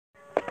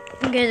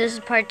Okay, this is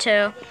part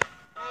 2.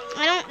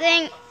 I don't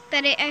think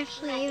that it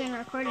actually even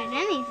recorded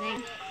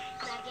anything.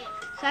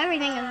 So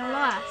everything is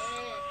lost.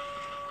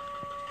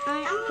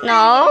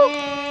 No.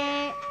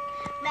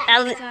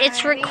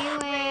 It's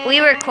We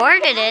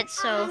recorded it,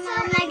 so.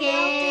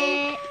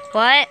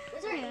 What?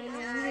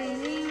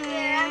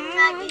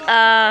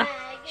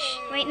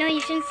 Wait, no,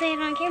 you shouldn't say it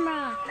on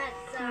camera.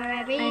 I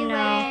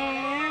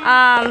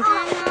know.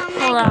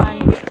 Hold on.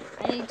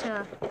 I need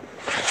to.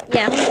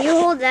 Yeah, you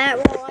hold that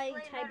while I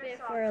type it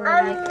for a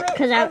little bit.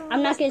 Because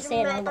I'm not going to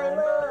say it out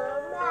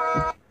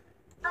loud.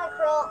 I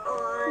crawl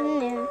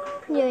on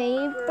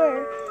Newspaper.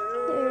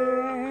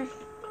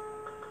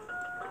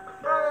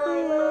 I'm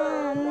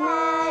a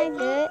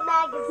maggot.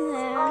 Maggots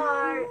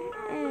are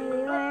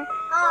Everywhere.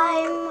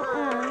 I'm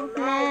I'm a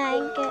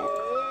maggot.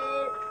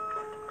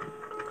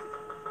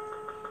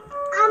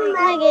 I'm a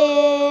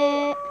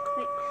maggot.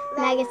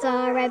 Maggots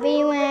are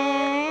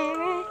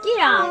everywhere. Get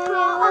off.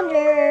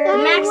 The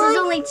max is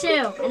only 2,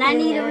 and I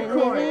need to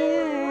record.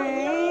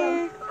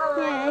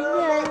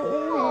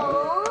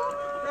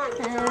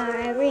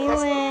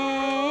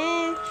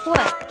 Everywhere.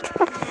 What?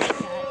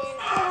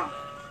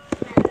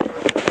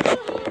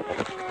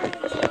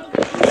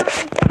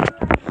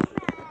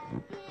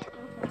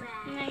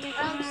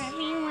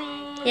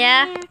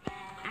 Yeah?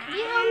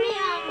 You want me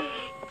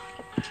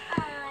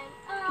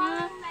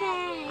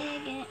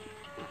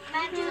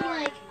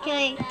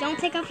Okay, don't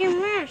take off your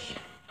mask.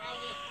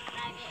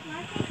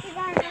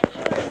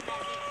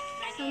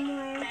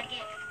 Somewhere.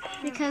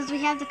 Because we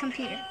have the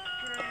computer.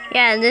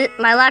 Yeah,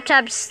 my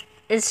laptop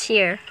is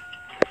here.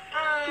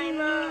 I'm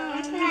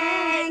a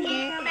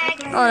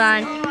maggot. Hold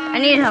on. I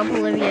need to help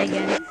Olivia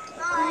again.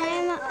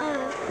 I'm a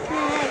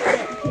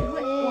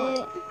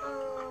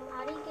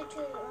How do you get to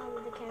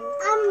the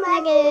camera?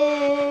 maggot.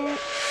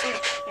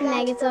 Maggot.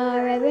 Maggots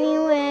are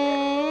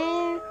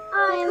everywhere.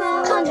 I'm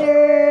a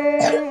wonder.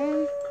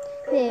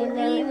 They're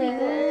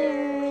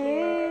everywhere.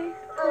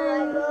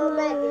 I'm a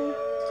maggot.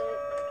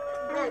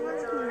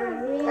 Maggots are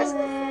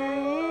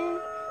everywhere.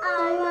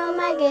 I'm a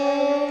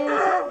maggot.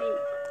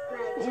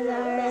 Maggots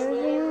are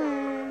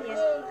everywhere.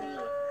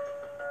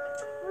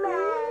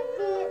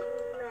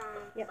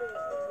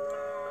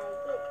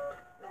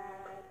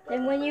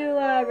 And when you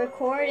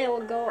record, it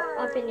will go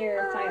up in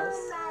your files.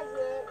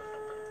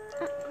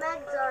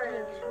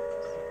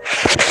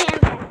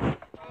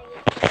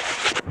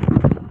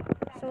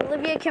 So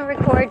Olivia can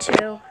record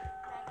too.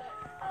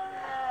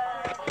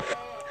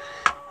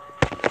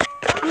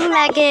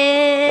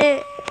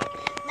 Maggot.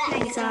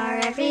 Maggots are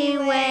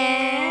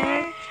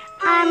everywhere.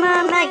 I'm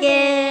a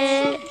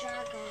maggot.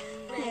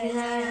 Maggots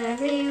are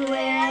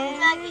everywhere.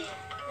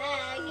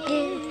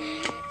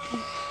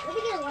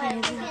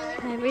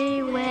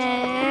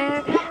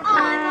 Everywhere.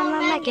 I'm a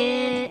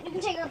maggot.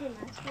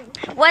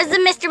 What does the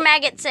Mr.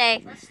 Maggot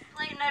say?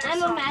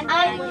 I'm a maggot.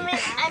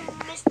 I'm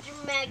Mr.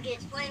 Maggot.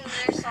 Explain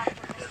their song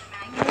for Mr.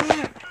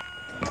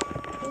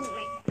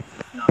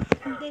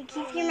 Maggot.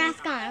 Keep your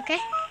mask on, okay?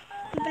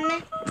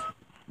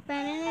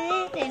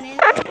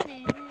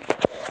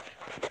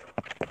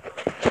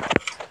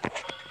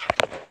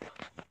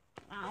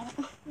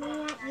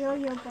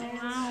 Yo-yo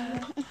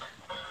balls.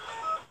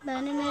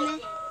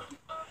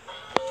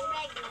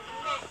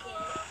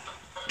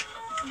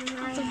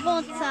 It's a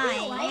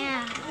bullseye,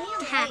 yeah.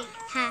 Ha,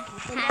 ha,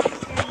 ha.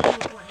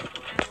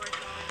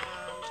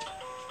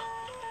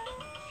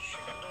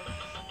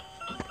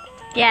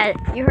 Yeah,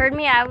 you heard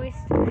me. I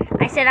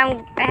said I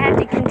had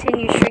to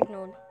continue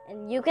Strignald,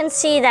 and you can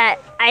see that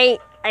I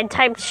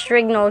typed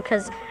Strignald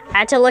because I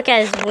had to look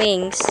at his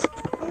wings.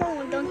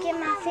 No, don't get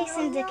my face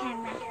in the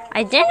camera.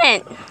 I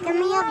didn't. Let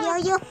me up,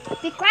 yo-yo.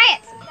 Be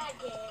quiet.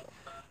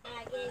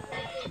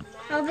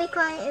 I'll be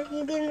quiet if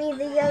you give me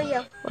the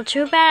yo-yo. Well,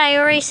 too bad. I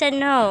already said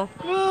no.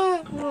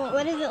 Well,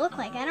 what does it look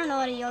like? I don't know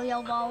what a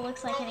yo-yo ball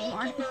looks like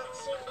anymore.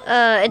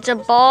 It's a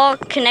ball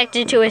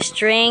connected to a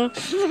string,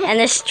 and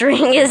the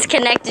string is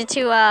connected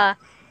to a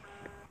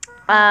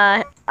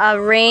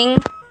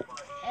ring,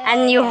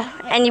 and you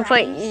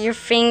put your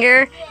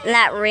finger in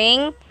that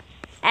ring,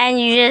 and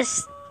you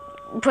just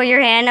put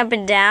your hand up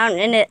and down,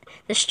 and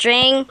the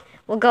string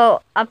will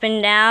go up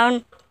and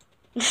down,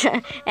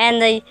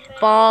 and the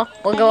ball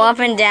will go up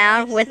and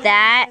down with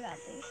that.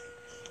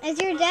 Is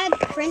your dad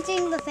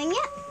printing the thing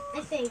yet? I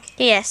think.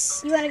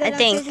 Yes, You want to go I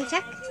downstairs think. and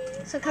check?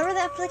 So cover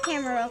that for the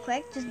camera real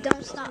quick. Just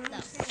don't stop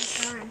though.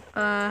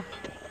 I'm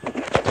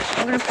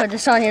gonna put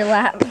this on your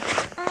lap.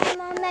 I'm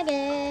a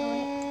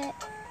maggot.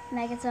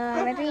 Maggots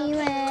are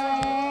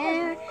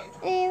everywhere.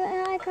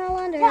 I crawl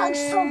under. That looks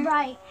so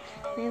bright.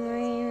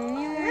 Memory.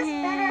 That's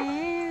better.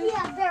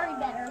 Yeah, very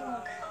better.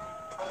 Look.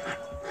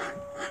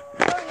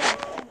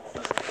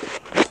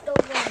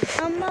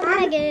 I'm a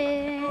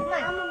maggot.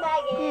 I'm a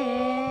maggot.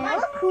 Yeah. I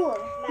look cool.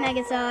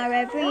 Maggots are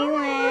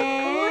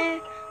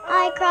everywhere.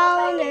 I crawl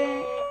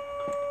under.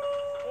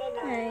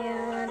 I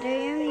go under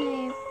your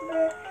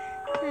neighbor.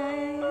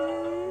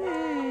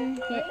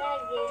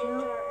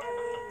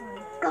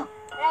 Go.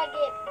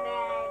 Maggot,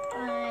 I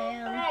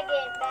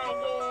maggot.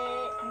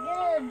 I'm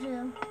gonna do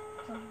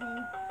something.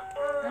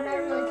 I'm not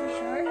really too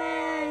sure.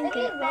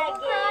 Maggot.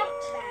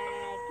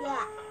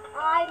 Yeah.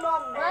 I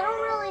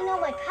don't really know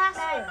my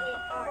password.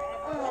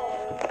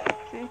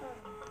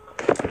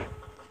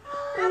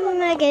 I'm a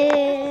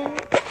maggot.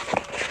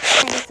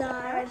 Maggots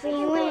are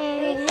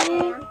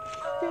everywhere.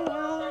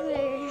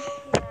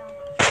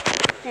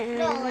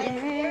 No, like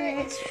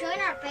it's showing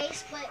our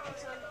face, but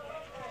it's on.